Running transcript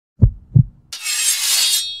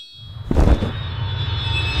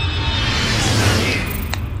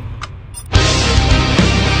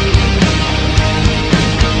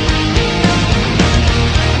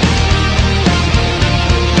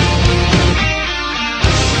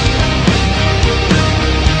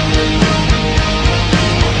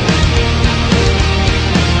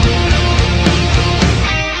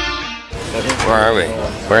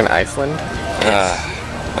We're in Iceland?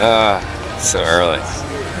 So early.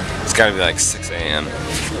 It's gotta be like 6 a.m.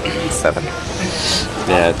 7.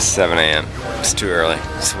 Yeah, it's 7 a.m. It's too early.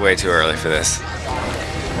 It's way too early for this.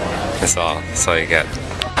 That's all you get.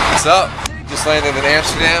 What's up? Just landed in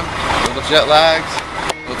Amsterdam. A little jet lagged,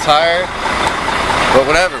 a little tired. But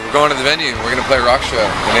whatever, we're going to the venue. We're gonna play a rock show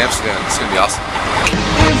in Amsterdam. It's gonna be awesome.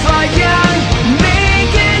 If I can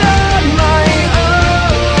make it on my own,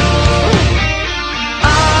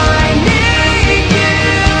 I need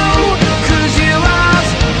you, 'cause you have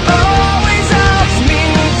always helped me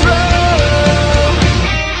through.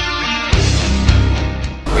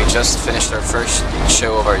 We just finished our first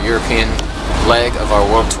show of our European leg of our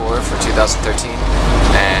world tour for 2013,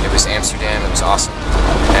 and it was Amsterdam. It was awesome,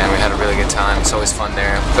 and we had a really good time. It's always fun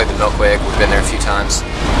there. We played the Milkweg. We've been there a few times.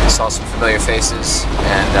 Saw some familiar faces,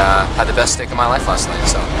 and had the best steak of my life last night.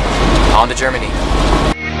 So, on to Germany.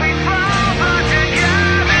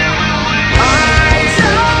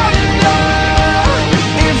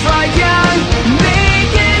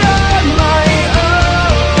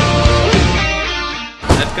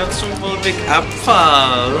 I've got some Volvic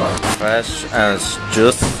Abfall. Fresh and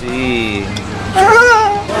juicy.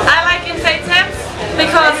 I like inside temps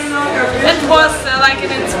because it was like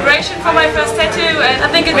an inspiration for my first tattoo, and I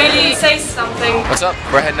think it really says something. What's up?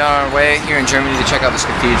 We're heading on our way here in Germany to check out this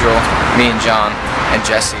cathedral. Me and John and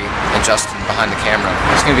Jesse and Justin behind the camera.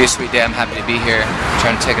 It's gonna be a sweet day. I'm happy to be here,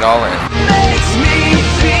 trying to take it all in. Makes me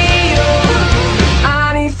feel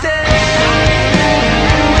anything.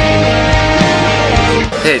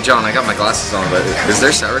 Hey John, I got my glasses on, but is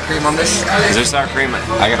there sour cream on this? Is there sour cream?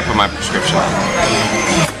 I gotta put my prescription on.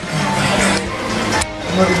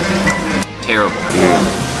 Terrible.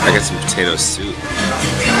 I got some potato soup.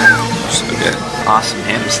 So good. Awesome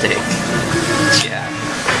ham steak. Yeah.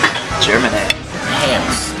 German egg.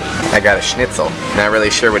 I got a schnitzel. Not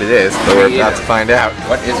really sure what it is, but we're about to find out.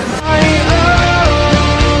 What is it?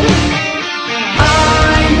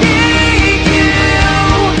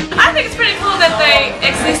 I think it's pretty cool that they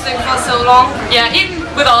existed for so long. Yeah, even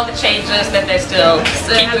with all the changes, that they still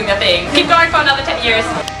keep doing their thing. Keep going for another 10 years.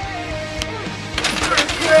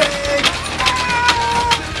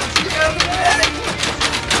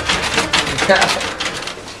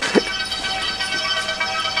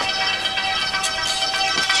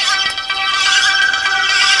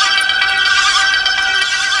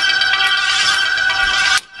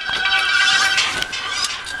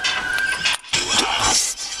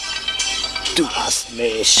 Du hast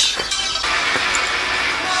mich.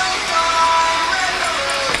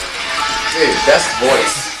 Dude, best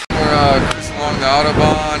voice. We're cruising along the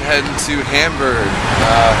Autobahn, heading to Hamburg.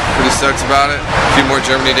 Pretty stoked about it. A few more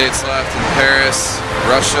Germany dates left in Paris,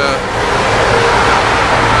 Russia.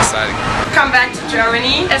 Exciting. Come back to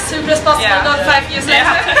Germany as soon as possible, not 5 years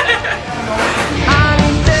later.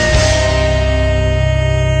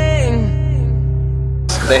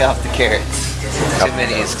 Lay off the carrots. Too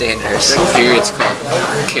many is dangerous. Here it's called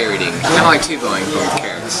carroting. Kind of like T-bowing, but with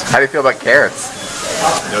carrots. How do you feel about carrots?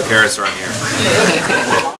 No carrots around here.